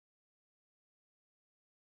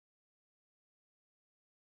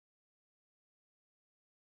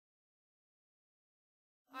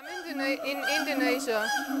I'm in Indonesia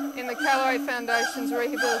in the Callaway Foundation's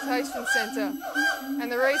Rehabilitation Centre,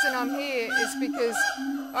 and the reason I'm here is because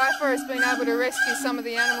IFAW has been able to rescue some of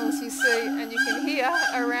the animals you see and you can hear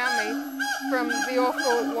around me from the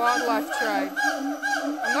awful wildlife trade.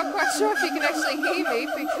 I'm not quite sure if you can actually hear me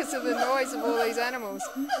because of the noise of all these animals.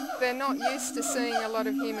 They're not used to seeing a lot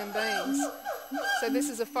of human beings. So this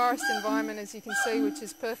is a forest environment, as you can see, which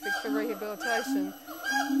is perfect for rehabilitation,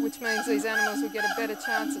 which means these animals will get a better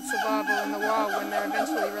chance at survival in the wild when they're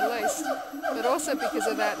eventually released. But also because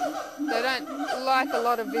of that, they don't like a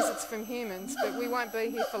lot of visits from humans, but we won't be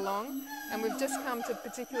here for long. And we've just come to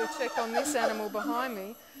particularly check on this animal behind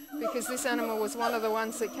me, because this animal was one of the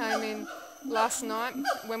ones that came in last night.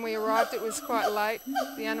 When we arrived it was quite late.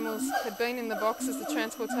 The animals had been in the boxes, the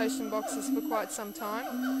transportation boxes, for quite some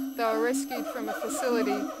time. They were rescued from a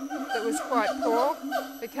facility that was quite poor.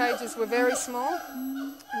 The cages were very small.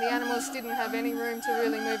 The animals didn't have any room to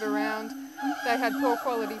really move around. They had poor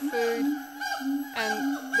quality food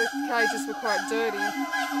and the cages were quite dirty.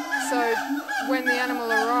 So when the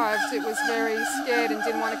animal arrived it was very scared and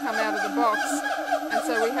didn't want to come out of the box. And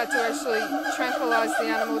so we had to actually tranquilise the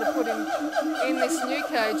animal to put him in this new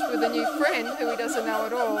cage with a new friend who he doesn't know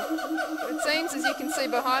at all. But it seems, as you can see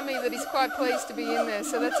behind me, that he's quite pleased to be in there,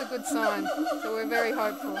 so that's a good sign. So we're very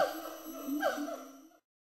hopeful.